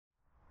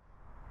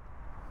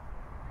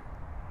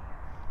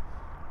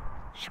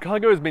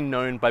Chicago has been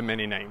known by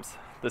many names.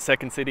 The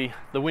Second City,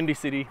 the Windy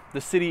City, the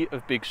City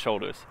of Big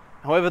Shoulders.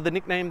 However, the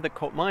nickname that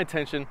caught my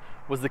attention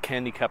was the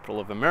candy capital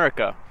of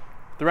America.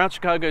 Throughout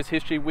Chicago's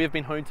history, we have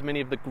been home to many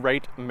of the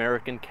great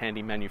American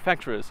candy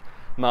manufacturers.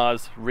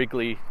 Mars,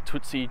 Wrigley,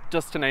 Tootsie,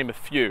 just to name a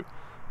few.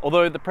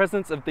 Although the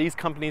presence of these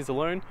companies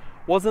alone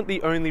wasn't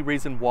the only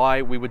reason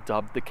why we were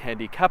dubbed the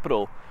candy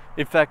capital.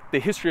 In fact, the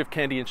history of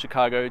candy in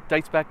Chicago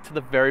dates back to the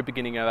very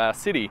beginning of our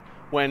city,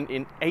 when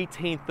in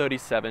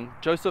 1837,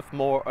 Joseph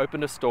Moore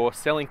opened a store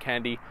selling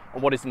candy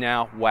on what is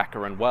now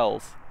Wacker and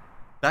Wells.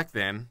 Back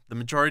then, the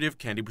majority of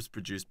candy was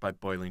produced by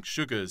boiling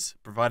sugars,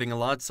 providing a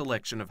large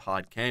selection of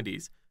hard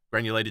candies.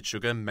 Granulated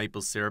sugar,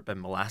 maple syrup,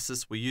 and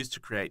molasses were used to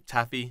create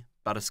taffy,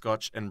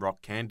 butterscotch, and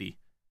rock candy.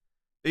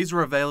 These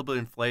were available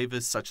in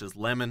flavors such as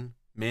lemon,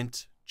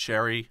 mint,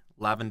 cherry,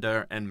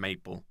 lavender, and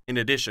maple. In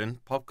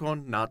addition,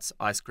 popcorn, nuts,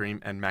 ice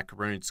cream, and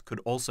macaroons could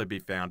also be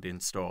found in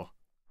store.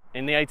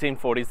 In the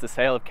 1840s, the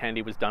sale of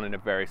candy was done in a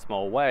very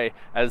small way,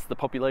 as the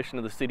population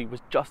of the city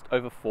was just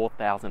over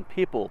 4,000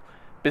 people.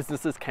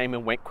 Businesses came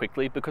and went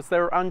quickly because they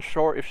were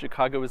unsure if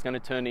Chicago was going to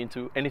turn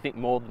into anything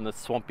more than the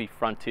swampy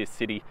frontier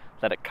city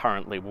that it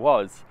currently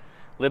was.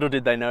 Little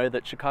did they know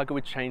that Chicago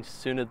would change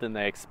sooner than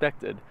they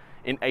expected.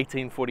 In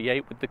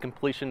 1848, with the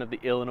completion of the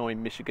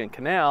Illinois-Michigan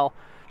Canal,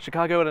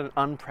 Chicago had an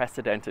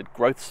unprecedented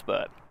growth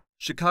spurt.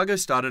 Chicago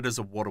started as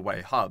a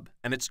waterway hub,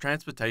 and its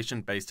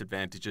transportation-based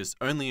advantages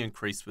only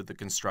increased with the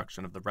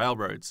construction of the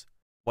railroads.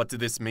 What did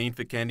this mean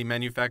for candy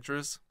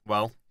manufacturers?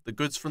 Well, the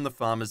goods from the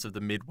farmers of the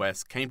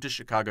Midwest came to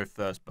Chicago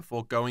first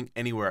before going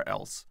anywhere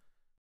else.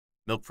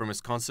 Milk from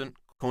Wisconsin,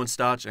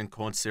 cornstarch and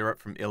corn syrup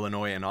from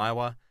Illinois and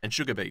Iowa, and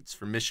sugar beets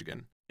from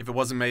Michigan. If it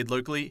wasn't made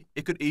locally,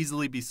 it could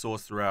easily be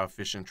sourced through our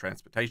efficient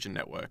transportation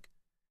network.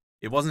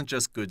 It wasn't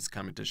just goods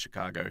coming to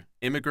Chicago.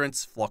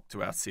 Immigrants flocked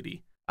to our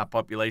city. Our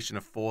population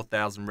of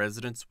 4,000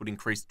 residents would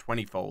increase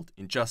 20-fold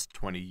in just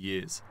 20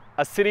 years.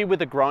 A city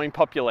with a growing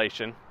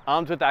population,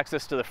 armed with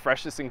access to the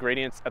freshest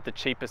ingredients at the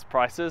cheapest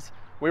prices,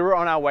 we were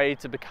on our way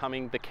to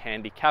becoming the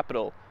candy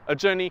capital, a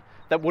journey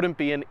that wouldn't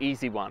be an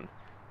easy one.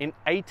 In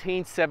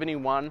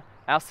 1871,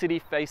 our city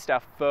faced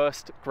our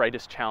first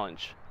greatest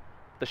challenge,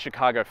 the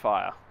Chicago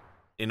Fire.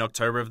 In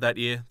October of that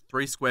year,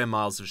 3 square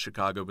miles of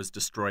Chicago was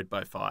destroyed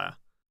by fire.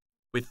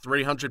 With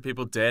 300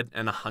 people dead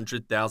and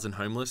 100,000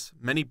 homeless,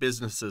 many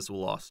businesses were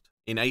lost.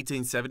 In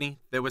 1870,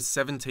 there were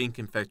 17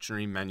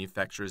 confectionery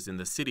manufacturers in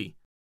the city.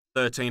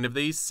 13 of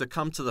these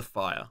succumbed to the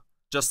fire.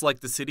 Just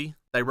like the city,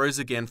 they rose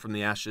again from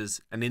the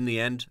ashes, and in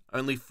the end,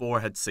 only 4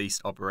 had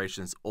ceased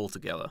operations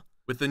altogether.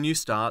 With the new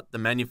start, the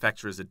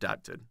manufacturers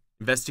adapted,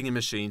 investing in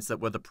machines that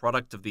were the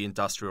product of the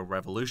Industrial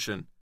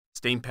Revolution.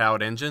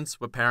 Steam-powered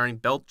engines were powering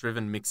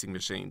belt-driven mixing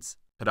machines.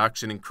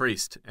 Production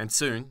increased, and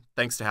soon,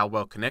 thanks to how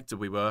well connected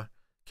we were,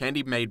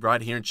 candy made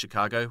right here in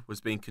Chicago was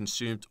being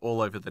consumed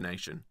all over the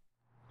nation.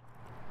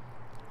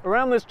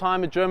 Around this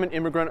time, a German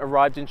immigrant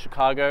arrived in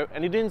Chicago,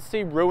 and he didn't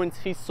see ruins,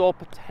 he saw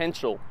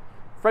potential.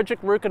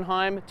 Frederick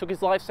Rueckenheim took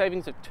his life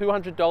savings of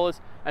 $200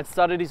 and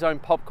started his own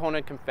popcorn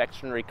and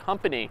confectionery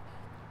company.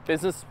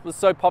 Business was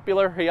so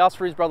popular, he asked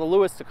for his brother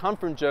Louis to come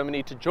from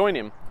Germany to join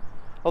him.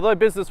 Although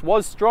business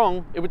was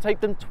strong, it would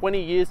take them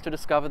 20 years to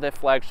discover their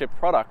flagship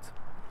product.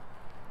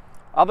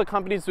 Other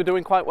companies were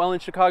doing quite well in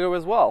Chicago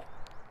as well.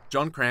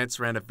 John Krantz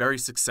ran a very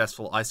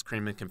successful ice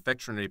cream and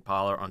confectionery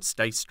parlor on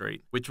State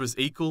Street, which was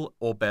equal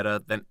or better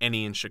than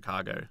any in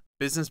Chicago.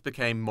 Business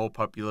became more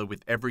popular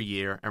with every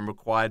year and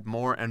required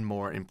more and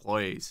more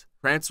employees.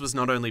 Krantz was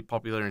not only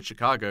popular in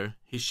Chicago,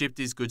 he shipped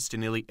his goods to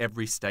nearly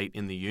every state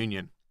in the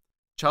Union.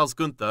 Charles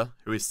Gunther,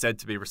 who is said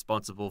to be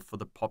responsible for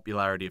the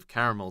popularity of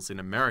caramels in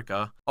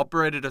America,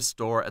 operated a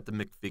store at the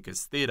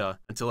McVickers Theatre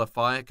until a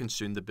fire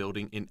consumed the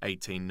building in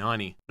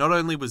 1890. Not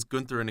only was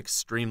Gunther an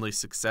extremely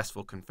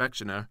successful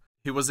confectioner,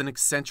 he was an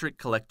eccentric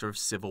collector of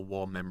Civil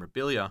War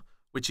memorabilia,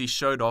 which he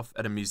showed off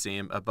at a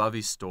museum above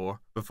his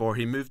store before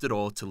he moved it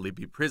all to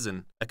Libby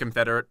Prison, a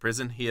Confederate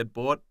prison he had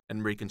bought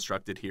and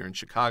reconstructed here in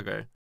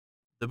Chicago.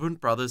 The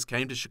Bunt brothers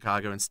came to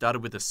Chicago and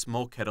started with a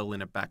small kettle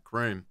in a back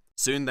room.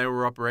 Soon they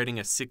were operating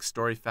a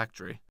 6-story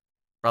factory.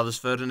 Brothers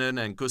Ferdinand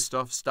and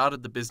Gustav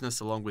started the business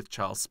along with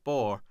Charles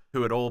Spohr,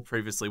 who had all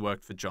previously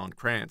worked for John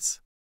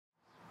Krantz.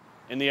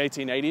 In the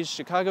 1880s,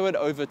 Chicago had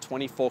over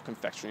 24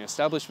 confectionery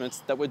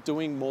establishments that were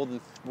doing more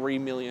than $3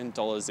 million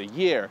a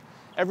year.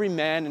 Every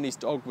man and his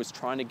dog was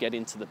trying to get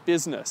into the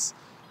business.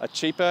 A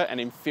cheaper and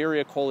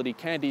inferior quality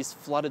candies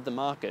flooded the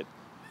market.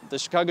 The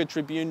Chicago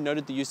Tribune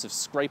noted the use of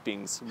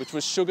scrapings, which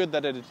was sugar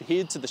that had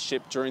adhered to the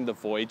ship during the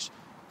voyage,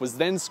 was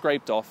then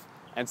scraped off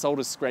and sold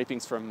as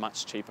scrapings for a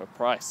much cheaper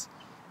price.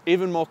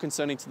 Even more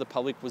concerning to the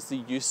public was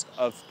the use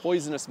of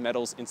poisonous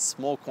metals in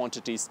small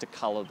quantities to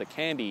colour the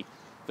candy.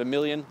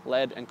 Vermilion,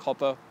 lead and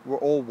copper were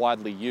all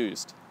widely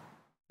used.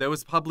 There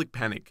was public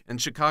panic,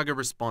 and Chicago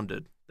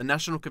responded. The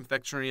National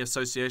Confectionery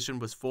Association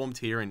was formed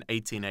here in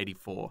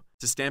 1884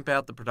 to stamp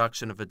out the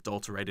production of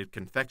adulterated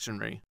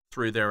confectionery.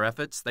 Through their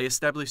efforts, they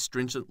established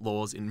stringent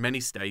laws in many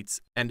states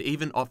and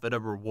even offered a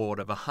reward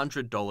of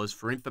 $100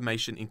 for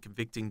information in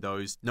convicting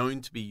those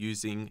known to be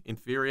using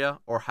inferior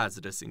or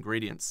hazardous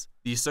ingredients.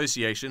 The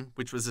association,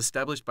 which was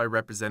established by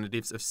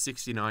representatives of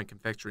 69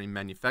 confectionery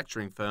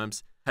manufacturing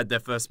firms, had their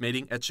first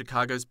meeting at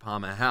Chicago's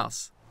Palmer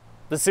House.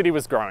 The city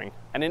was growing,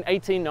 and in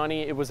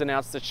 1890 it was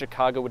announced that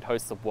Chicago would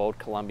host the World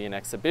Columbian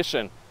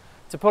Exhibition.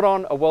 To put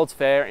on a World's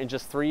Fair in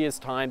just 3 years'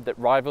 time that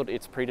rivaled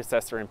its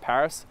predecessor in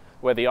Paris,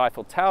 where the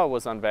Eiffel Tower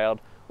was unveiled,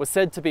 was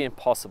said to be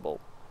impossible.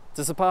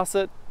 To surpass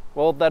it,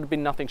 well, that would be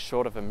nothing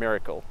short of a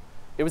miracle.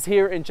 It was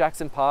here in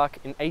Jackson Park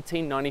in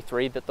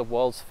 1893 that the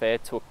World's Fair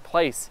took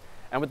place,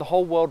 and with the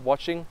whole world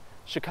watching,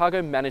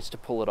 Chicago managed to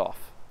pull it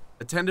off.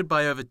 Attended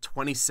by over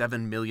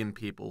 27 million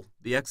people,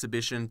 the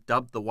exhibition,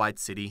 dubbed the White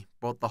City,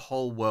 brought the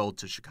whole world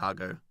to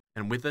Chicago,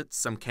 and with it,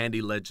 some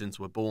candy legends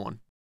were born.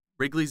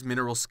 Wrigley's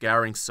mineral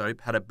scouring soap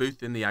had a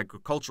booth in the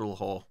agricultural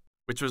hall,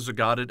 which was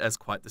regarded as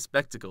quite the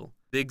spectacle.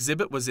 The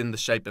exhibit was in the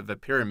shape of a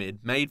pyramid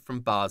made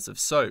from bars of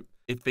soap.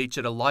 It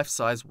featured a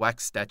life-size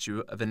wax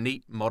statue of a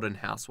neat modern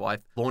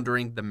housewife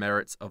laundering the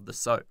merits of the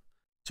soap.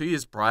 2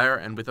 years prior,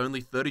 and with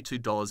only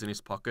 $32 in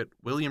his pocket,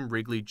 William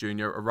Wrigley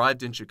Jr.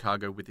 arrived in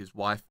Chicago with his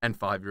wife and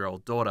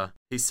 5-year-old daughter.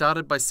 He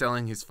started by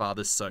selling his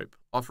father's soap,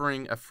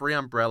 offering a free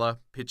umbrella,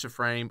 picture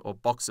frame, or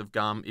box of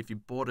gum if you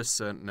bought a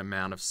certain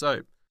amount of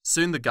soap.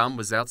 Soon the gum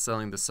was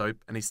outselling the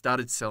soap, and he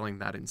started selling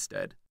that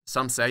instead.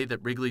 Some say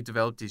that Wrigley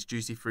developed his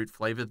juicy fruit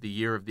flavor the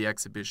year of the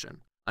exhibition.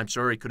 I'm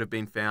sure he could have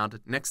been found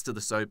next to the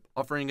soap,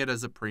 offering it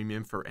as a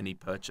premium for any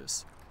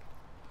purchase.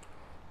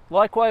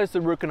 Likewise, the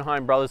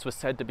Ruckenheim brothers were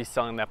said to be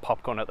selling their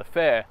popcorn at the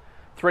fair.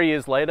 3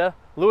 years later,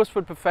 Lewis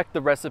would perfect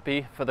the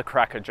recipe for the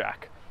Cracker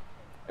Jack.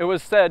 It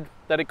was said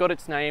that it got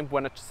its name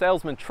when a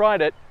salesman tried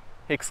it.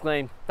 He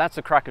exclaimed, "That's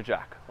a Cracker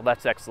Jack." Well,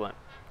 that's excellent.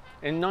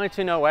 In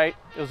 1908,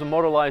 it was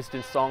immortalized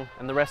in song,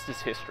 and the rest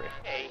is history.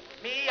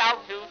 Take me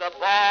out to the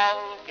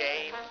ball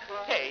game.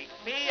 Take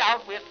me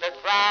out with the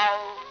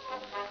crowd.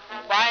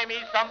 Buy me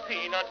some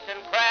peanuts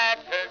and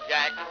Cracker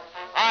Jack.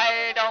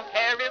 I don't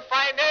care if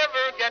I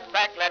never get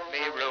back. Let me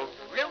root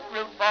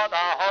for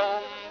the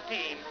home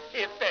team.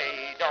 If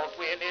they don't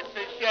win, it's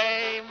a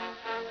shame.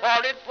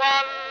 For it's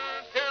 1,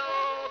 2,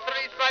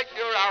 3 strikes,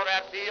 you're out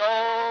at the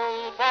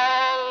old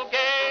ball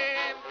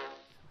game.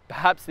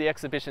 Perhaps the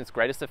exhibition's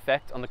greatest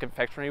effect on the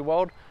confectionery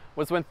world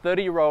was when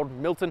 30-year-old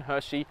Milton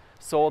Hershey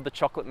saw the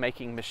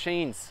chocolate-making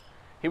machines.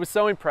 He was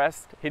so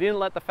impressed, he didn't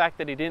let the fact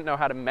that he didn't know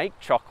how to make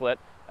chocolate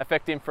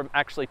affect him from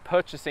actually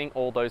purchasing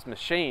all those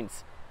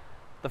machines.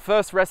 The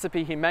first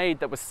recipe he made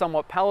that was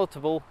somewhat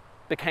palatable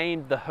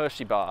became the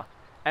Hershey bar,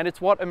 and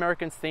it's what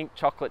Americans think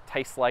chocolate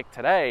tastes like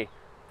today,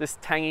 this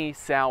tangy,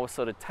 sour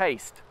sort of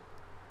taste.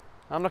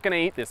 I'm not going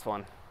to eat this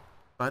one.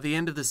 By the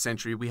end of the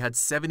century, we had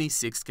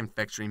 76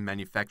 confectionery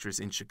manufacturers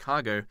in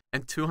Chicago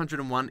and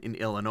 201 in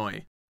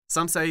Illinois.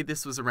 Some say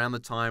this was around the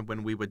time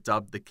when we were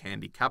dubbed the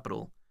candy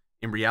capital.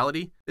 In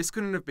reality, this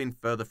couldn't have been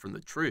further from the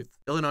truth.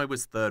 Illinois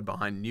was third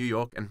behind New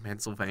York and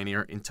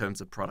Pennsylvania in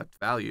terms of product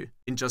value.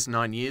 In just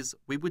 9 years,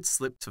 we would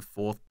slip to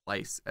 4th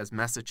place as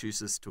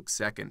Massachusetts took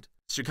 2nd.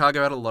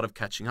 Chicago had a lot of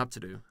catching up to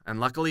do, and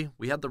luckily,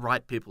 we had the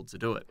right people to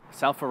do it.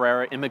 Sal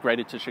Ferrara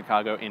immigrated to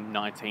Chicago in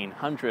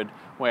 1900,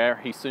 where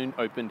he soon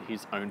opened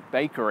his own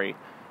bakery.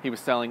 He was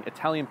selling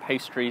Italian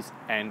pastries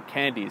and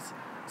candies.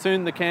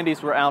 Soon the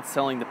candies were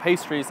outselling the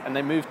pastries, and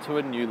they moved to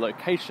a new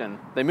location.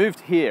 They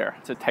moved here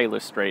to Taylor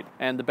Street,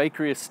 and the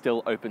bakery is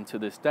still open to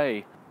this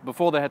day.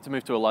 Before they had to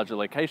move to a larger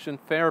location,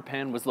 Ferrara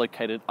Pan was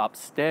located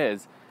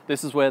upstairs.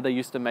 This is where they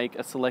used to make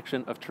a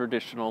selection of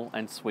traditional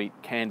and sweet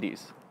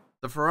candies.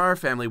 The Ferrara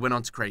family went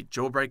on to create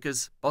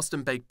Jawbreakers,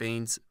 Boston Baked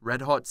Beans,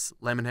 Red Hots,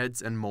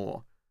 Lemonheads, and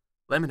more.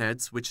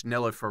 Lemonheads, which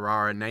Nello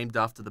Ferrara named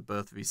after the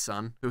birth of his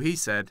son, who he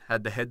said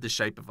had the head the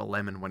shape of a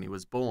lemon when he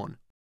was born.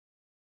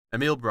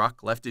 Emil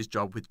Bruck left his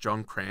job with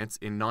John Krantz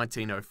in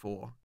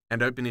 1904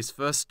 and opened his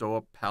first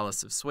store,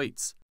 Palace of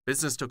Sweets.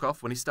 Business took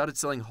off when he started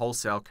selling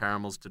wholesale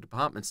caramels to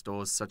department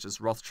stores such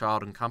as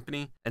Rothschild &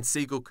 Company and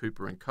Siegel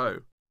Cooper &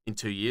 Co. In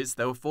 2 years,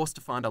 they were forced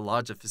to find a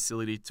larger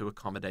facility to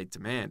accommodate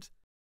demand.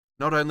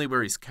 Not only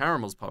were his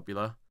caramels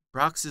popular,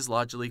 Bruck's is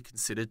largely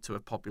considered to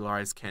have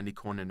popularized candy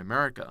corn in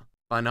America.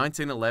 By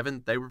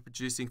 1911, they were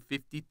producing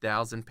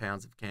 50,000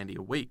 pounds of candy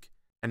a week.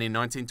 And in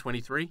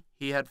 1923,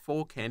 he had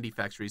 4 candy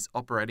factories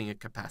operating at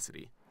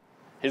capacity.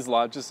 His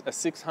largest, a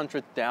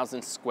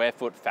 600,000 square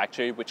foot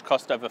factory, which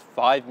cost over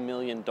 $5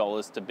 million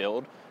to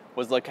build,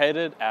 was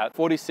located at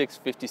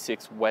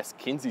 4656 West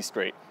Kinsey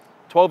Street.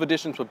 12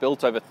 additions were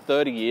built over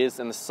 30 years,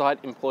 and the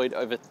site employed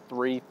over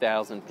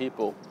 3,000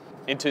 people.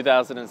 In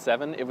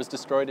 2007, it was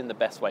destroyed in the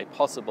best way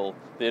possible.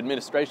 The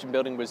administration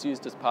building was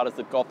used as part of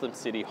the Gotham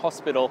City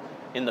Hospital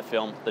in the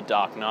film The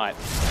Dark Knight.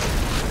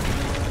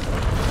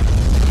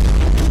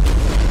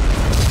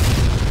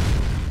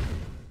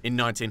 In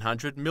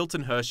 1900,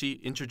 Milton Hershey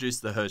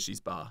introduced the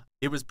Hershey's bar.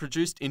 It was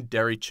produced in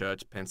Derry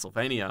Church,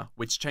 Pennsylvania,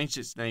 which changed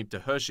its name to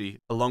Hershey,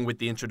 along with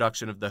the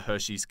introduction of the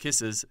Hershey's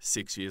Kisses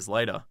 6 years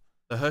later.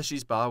 The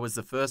Hershey's bar was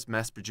the first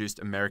mass-produced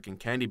American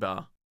candy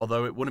bar,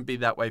 although it wouldn't be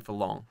that way for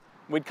long.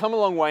 We'd come a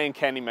long way in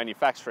candy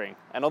manufacturing,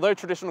 and although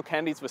traditional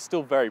candies were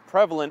still very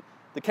prevalent,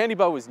 the candy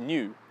bar was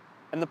new,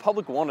 and the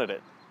public wanted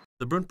it.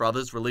 The Brunt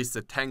brothers released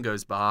the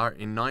Tango's bar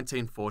in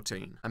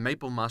 1914, a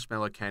maple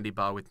marshmallow candy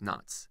bar with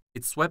nuts.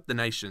 It swept the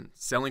nation,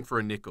 selling for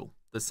a nickel,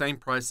 the same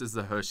price as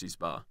the Hershey's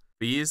bar.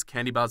 For years,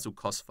 candy bars would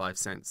cost 5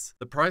 cents.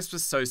 The price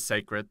was so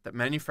sacred that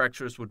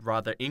manufacturers would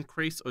rather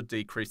increase or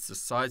decrease the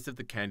size of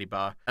the candy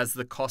bar as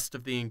the cost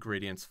of the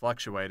ingredients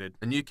fluctuated.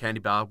 A new candy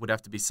bar would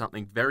have to be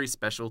something very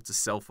special to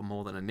sell for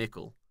more than a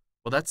nickel.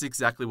 Well, that's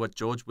exactly what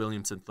George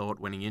Williamson thought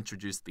when he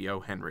introduced the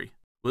O. Henry.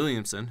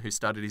 Williamson, who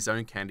started his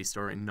own candy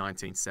store in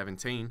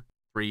 1917,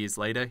 3 years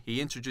later,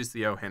 he introduced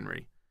the O.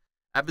 Henry.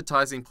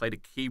 Advertising played a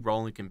key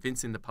role in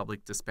convincing the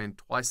public to spend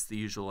twice the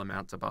usual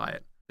amount to buy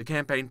it. The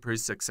campaign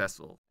proved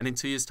successful, and in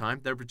 2 years' time,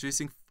 they were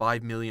producing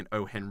 5 million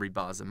O. Henry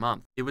bars a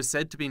month. It was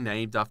said to be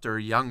named after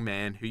a young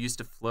man who used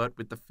to flirt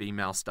with the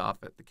female staff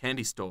at the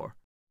candy store,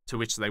 to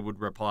which they would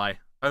reply,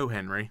 "O.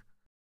 Henry."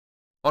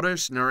 Otto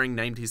Schnurring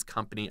named his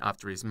company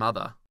after his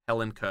mother,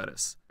 Helen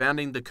Curtis,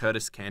 founding the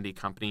Curtis Candy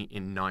Company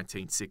in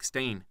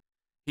 1916.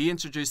 He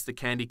introduced the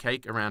candy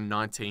cake around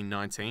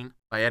 1919.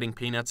 By adding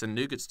peanuts and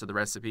nougats to the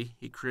recipe,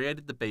 he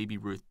created the Baby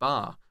Ruth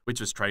bar,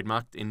 which was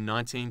trademarked in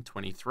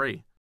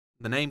 1923.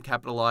 The name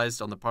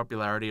capitalized on the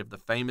popularity of the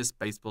famous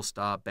baseball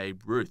star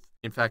Babe Ruth.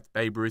 In fact,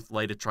 Babe Ruth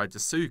later tried to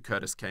sue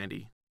Curtis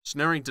Candy.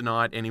 Schnurring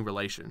denied any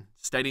relation,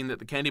 stating that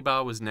the candy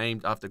bar was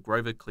named after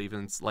Grover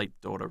Cleveland's late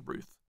daughter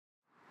Ruth.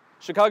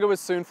 Chicago was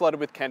soon flooded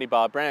with candy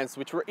bar brands,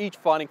 which were each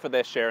fighting for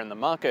their share in the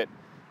market.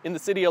 In the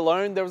city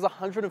alone, there was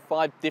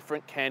 105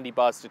 different candy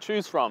bars to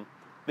choose from.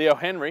 The O.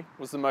 Henry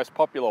was the most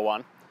popular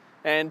one,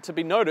 and to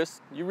be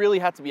noticed, you really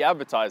had to be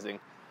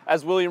advertising.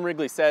 As William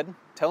Wrigley said,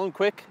 "Tell 'em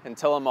quick and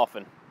tell 'em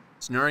often."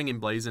 Schnurring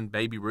emblazoned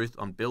Baby Ruth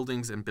on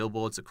buildings and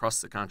billboards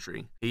across the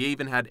country. He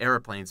even had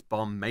aeroplanes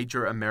bomb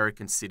major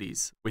American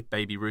cities, with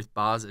Baby Ruth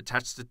bars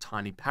attached to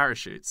tiny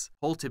parachutes.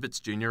 Paul Tibbets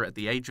Jr. at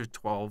the age of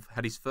 12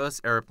 had his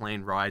first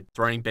aeroplane ride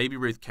throwing Baby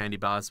Ruth candy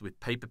bars with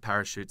paper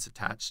parachutes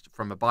attached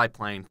from a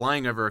biplane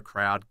flying over a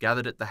crowd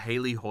gathered at the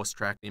Haley Horse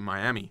Track in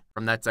Miami.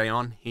 From that day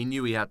on, he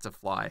knew he had to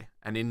fly,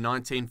 and in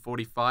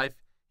 1945,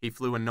 he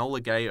flew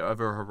Enola Gay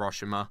over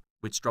Hiroshima,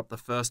 which dropped the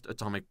first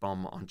atomic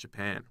bomb on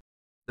Japan.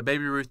 The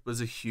Baby Ruth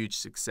was a huge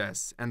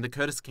success, and the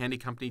Curtis Candy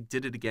Company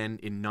did it again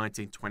in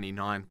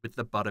 1929 with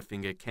the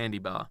Butterfinger candy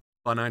bar.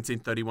 By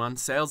 1931,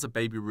 sales of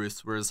Baby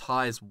Ruths were as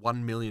high as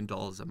 $1 million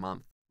a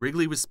month.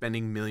 Wrigley was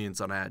spending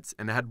millions on ads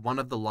and had one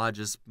of the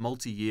largest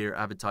multi-year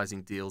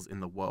advertising deals in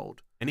the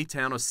world. Any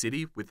town or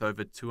city with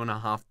over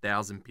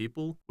 2,500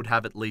 people would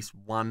have at least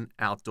one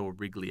outdoor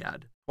Wrigley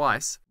ad.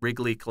 Twice,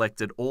 Wrigley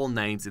collected all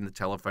names in the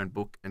telephone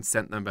book and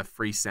sent them a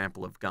free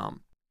sample of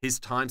gum. His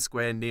Times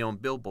Square neon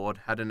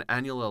billboard had an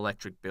annual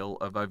electric bill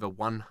of over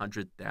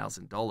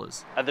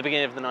 $100,000. At the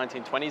beginning of the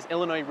 1920s,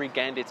 Illinois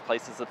regained its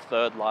place as the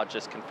third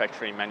largest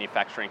confectionery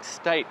manufacturing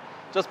state,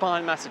 just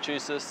behind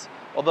Massachusetts,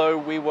 although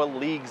we were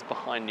leagues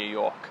behind New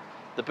York.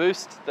 The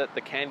boost that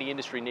the candy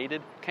industry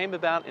needed came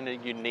about in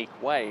a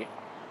unique way.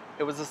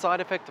 It was a side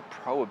effect of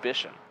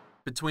prohibition.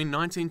 Between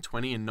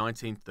 1920 and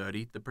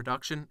 1930, the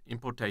production,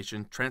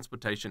 importation,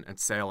 transportation, and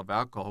sale of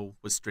alcohol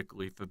was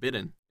strictly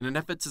forbidden. In an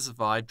effort to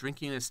survive,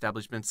 drinking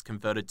establishments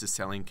converted to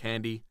selling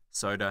candy,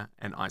 soda,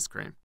 and ice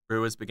cream.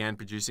 Brewers began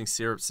producing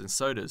syrups and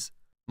sodas.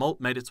 Malt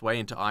made its way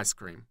into ice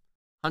cream.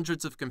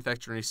 Hundreds of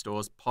confectionery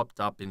stores popped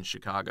up in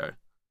Chicago.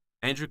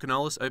 Andrew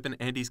Canolis opened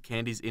Andy's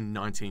Candies in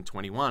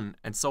 1921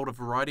 and sold a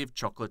variety of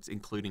chocolates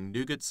including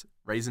nougats,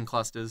 raisin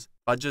clusters,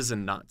 fudges,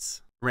 and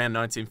nuts. Around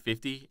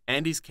 1950,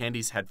 Andy's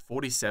Candies had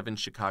 47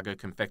 Chicago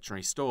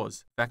confectionery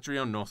stores, factory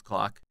on North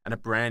Clark, and a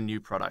brand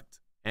new product,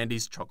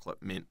 Andy's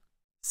Chocolate Mint.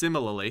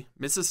 Similarly,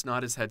 Mrs.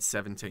 Snyder's had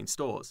 17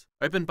 stores,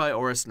 opened by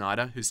Ora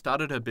Snyder, who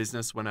started her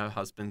business when her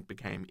husband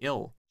became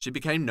ill. She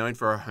became known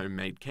for her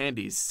homemade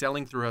candies,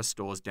 selling through her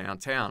stores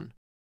downtown.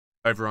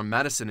 Over on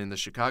Madison in the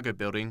Chicago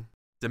building,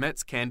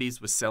 Demet's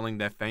Candies was selling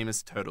their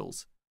famous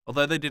turtles.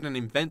 Although they didn't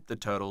invent the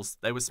turtles,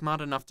 they were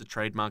smart enough to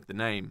trademark the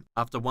name,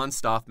 after one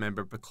staff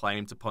member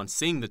proclaimed upon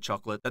seeing the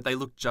chocolate that they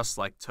looked just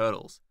like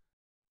turtles.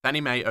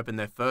 Fannie Mae opened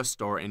their first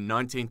store in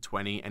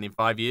 1920, and in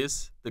 5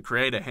 years, the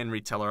creator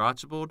Henry Teller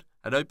Archibald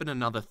had opened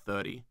another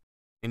 30.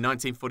 In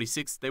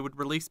 1946, they would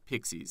release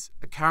Pixies,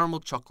 a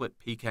caramel chocolate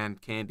pecan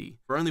candy,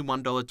 for only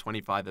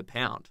 $1.25 a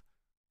pound.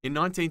 In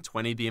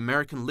 1920, the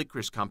American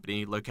Licorice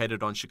Company,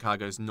 located on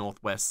Chicago's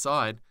northwest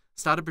side,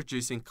 started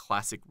producing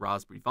classic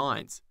raspberry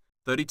vines.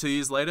 32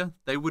 years later,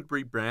 they would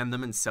rebrand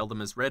them and sell them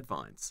as red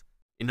vines.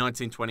 In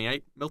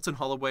 1928, Milton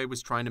Holloway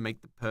was trying to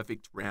make the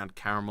perfect round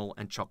caramel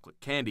and chocolate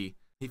candy.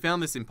 He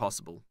found this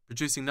impossible,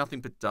 producing nothing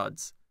but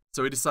duds.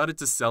 So he decided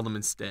to sell them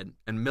instead,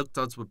 and Milk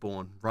Duds were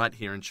born right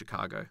here in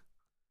Chicago.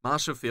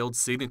 Marshall Field's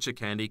signature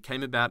candy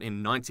came about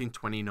in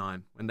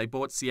 1929 when they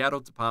bought Seattle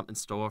department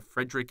store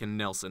Frederick and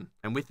Nelson,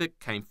 and with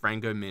it came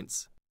Frango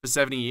mints. For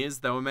 70 years,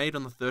 they were made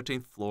on the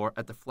 13th floor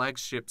at the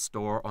flagship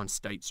store on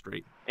State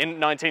Street. In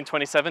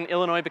 1927,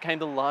 Illinois became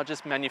the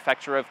largest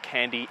manufacturer of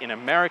candy in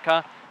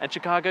America, and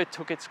Chicago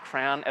took its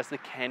crown as the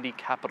candy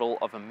capital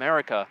of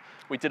America.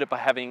 We did it by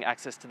having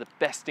access to the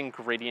best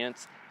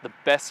ingredients, the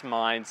best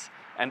minds,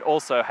 and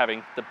also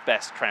having the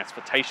best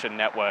transportation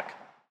network.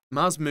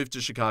 Mars moved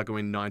to Chicago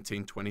in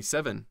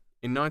 1927.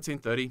 In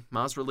 1930,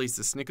 Mars released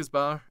the Snickers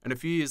bar, and a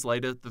few years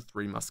later, the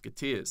Three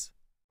Musketeers.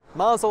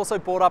 Mars also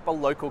bought up a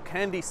local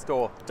candy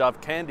store, Dove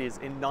Candies,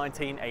 in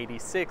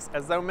 1986,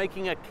 as they were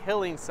making a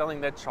killing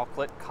selling their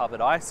chocolate-covered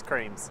ice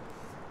creams.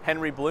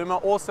 Henry Bloomer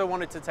also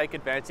wanted to take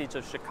advantage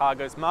of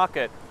Chicago's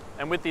market,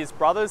 and with his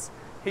brothers,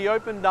 he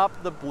opened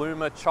up the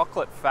Bloomer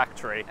Chocolate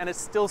Factory, and it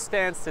still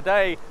stands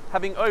today,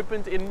 having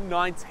opened in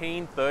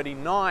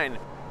 1939.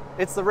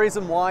 It's the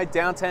reason why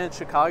downtown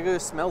Chicago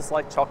smells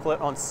like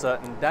chocolate on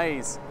certain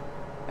days.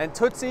 And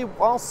Tootsie,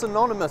 while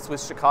synonymous with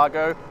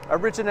Chicago,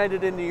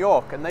 originated in New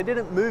York, and they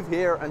didn't move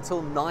here until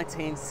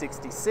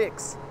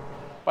 1966.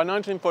 By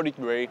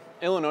 1943,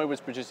 Illinois was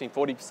producing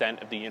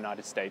 40% of the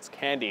United States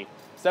candy,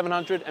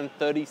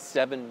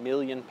 737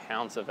 million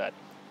pounds of it.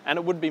 And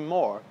it would be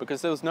more,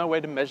 because there was no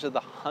way to measure the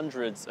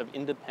hundreds of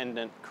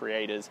independent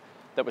creators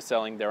that were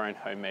selling their own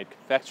homemade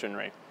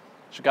confectionery.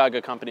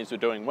 Chicago companies were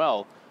doing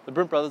well. The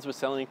Brunt brothers were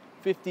selling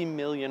 50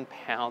 million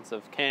pounds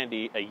of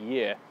candy a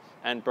year,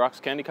 and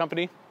Brach's Candy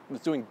Company was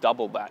doing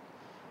double that.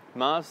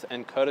 Mars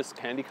and Curtis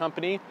Candy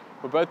Company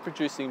were both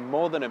producing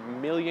more than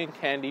 1 million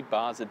candy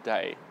bars a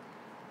day.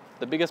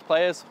 The biggest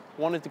players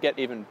wanted to get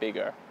even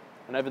bigger,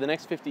 and over the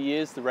next 50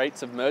 years, the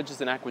rates of mergers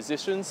and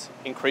acquisitions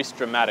increased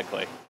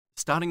dramatically.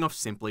 Starting off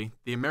simply,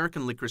 the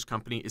American Licorice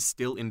Company is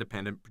still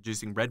independent,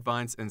 producing Red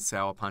Vines and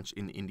Sour Punch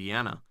in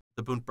Indiana.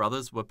 The Bundt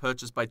brothers were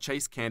purchased by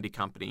Chase Candy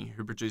Company,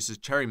 who produces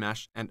Cherry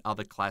Mash and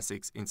other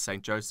classics in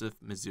St. Joseph,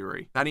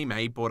 Missouri. Fannie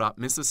Mae bought up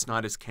Mrs.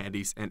 Snyder's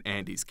Candies and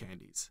Andy's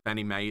Candies.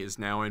 Fannie Mae is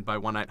now owned by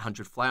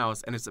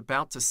 1-800-Flowers and is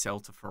about to sell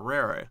to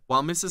Ferrara.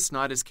 While Mrs.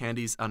 Snyder's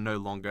Candies are no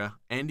longer,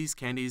 Andy's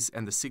Candies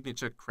and the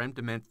signature Creme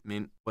de Menthe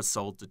Mint was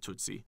sold to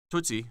Tootsie.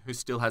 Tootsie, who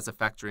still has a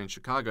factory in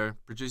Chicago,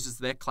 produces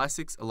their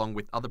classics along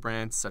with other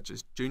brands such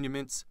as Junior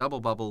Mints,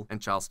 Double Bubble,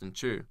 and Charleston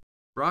Chew.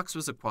 Brach's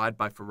was acquired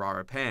by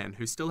Ferrara Pan,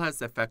 who still has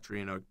their factory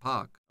in Oak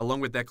Park.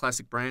 Along with their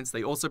classic brands,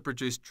 they also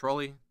produce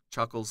Trolley,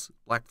 Chuckles,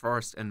 Black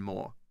Forest, and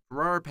more.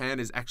 Ferrara Pan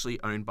is actually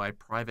owned by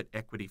private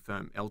equity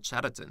firm L.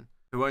 Chatterton,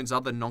 who owns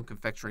other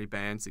non-confectionery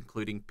brands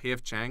including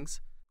P.F. Chang's,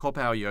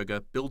 Korpower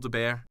Yoga,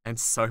 Build-A-Bear, and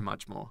so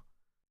much more.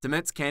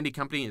 Demet's Candy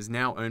Company is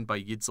now owned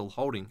by Yidzil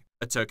Holding,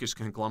 a Turkish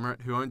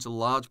conglomerate who owns a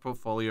large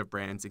portfolio of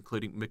brands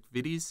including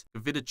McVitie's,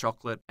 Gavita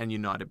Chocolate, and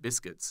United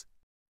Biscuits.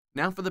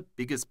 Now for the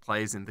biggest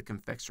players in the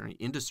confectionery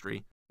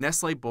industry,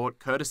 Nestle bought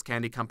Curtis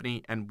Candy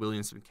Company and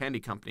Williamson Candy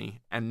Company,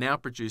 and now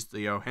produce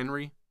the O.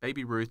 Henry,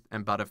 Baby Ruth,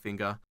 and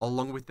Butterfinger,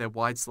 along with their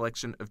wide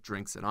selection of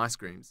drinks and ice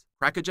creams.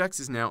 Cracker Jacks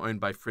is now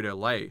owned by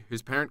Frito-Lay,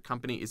 whose parent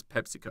company is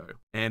PepsiCo,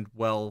 and,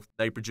 well,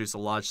 they produce a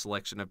large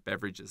selection of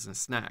beverages and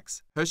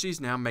snacks.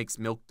 Hershey's now makes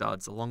Milk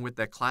Duds, along with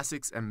their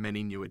classics and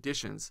many new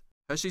additions.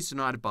 Hershey's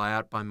denied a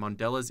buyout by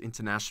Mondelez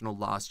International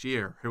last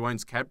year, who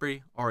owns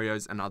Cadbury,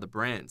 Oreos, and other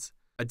brands.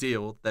 A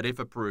deal that, if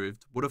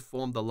approved, would have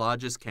formed the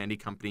largest candy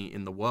company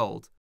in the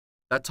world.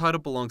 That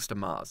title belongs to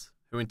Mars,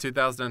 who in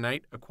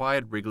 2008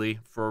 acquired Wrigley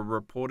for a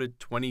reported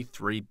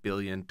 $23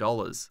 billion.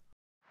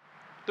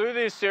 Through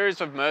these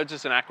series of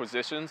mergers and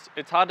acquisitions,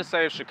 it's hard to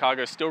say if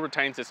Chicago still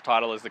retains its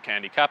title as the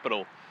candy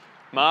capital.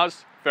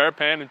 Mars, Ferrara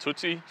Pan, and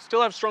Tootsie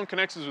still have strong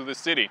connections with this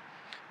city.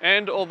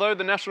 And although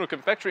the National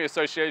Confectionery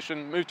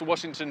Association moved to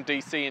Washington,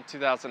 D.C. in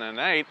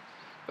 2008,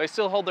 they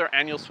still hold their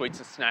annual Sweets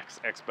and Snacks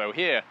Expo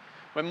here,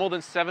 where more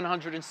than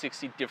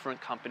 760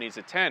 different companies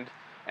attend,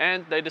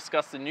 and they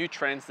discuss the new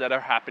trends that are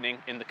happening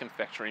in the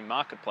confectionery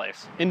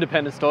marketplace.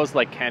 Independent stores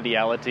like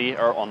Candyality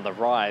are on the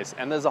rise,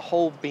 and there's a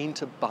whole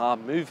bean-to-bar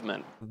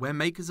movement, where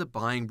makers are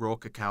buying raw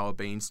cacao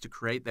beans to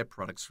create their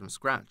products from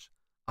scratch,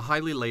 a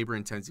highly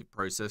labor-intensive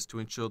process to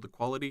ensure the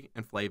quality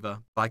and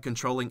flavor by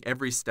controlling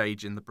every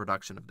stage in the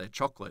production of their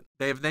chocolate.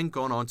 They have then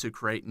gone on to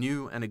create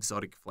new and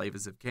exotic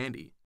flavors of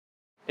candy.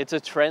 It's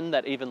a trend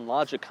that even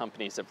larger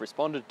companies have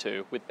responded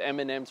to, with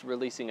M&M's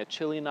releasing a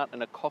chili nut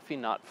and a coffee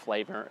nut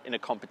flavor in a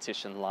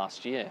competition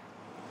last year.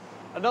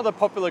 Another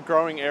popular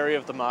growing area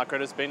of the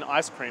market has been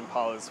ice cream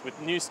parlors, with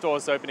new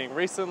stores opening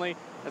recently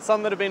and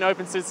some that have been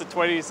open since the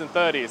 20s and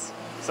 30s,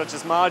 such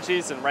as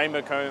Margie's and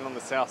Rainbow Cone on the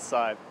south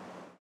side.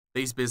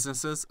 These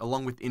businesses,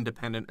 along with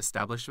independent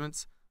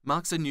establishments,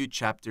 marks a new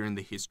chapter in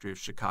the history of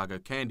Chicago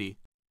candy,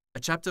 a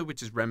chapter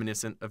which is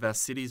reminiscent of our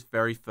city's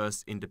very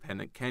first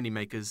independent candy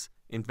makers,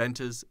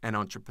 inventors, and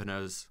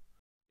entrepreneurs.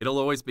 It'll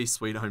always be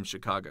Sweet Home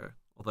Chicago,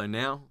 although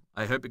now,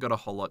 I hope it got a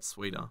whole lot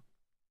sweeter.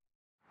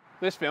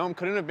 This film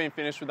couldn't have been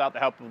finished without the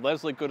help of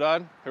Leslie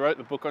Goodard, who wrote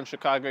the book on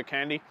Chicago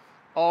candy,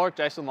 or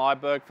Jason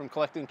Lyberg from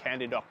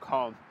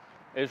CollectingCandy.com.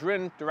 It is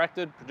written,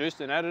 directed,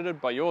 produced, and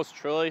edited by yours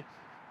truly,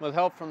 with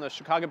help from the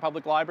Chicago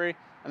Public Library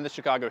and the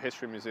Chicago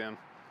History Museum.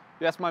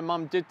 Yes, my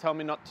mum did tell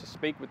me not to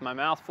speak with my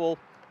mouth full.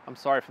 I'm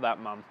sorry for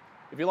that, Mum.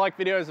 If you like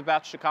videos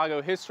about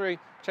Chicago history,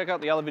 check out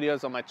the other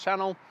videos on my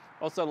channel.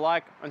 Also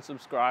like and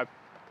subscribe.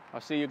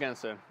 I'll see you again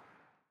soon.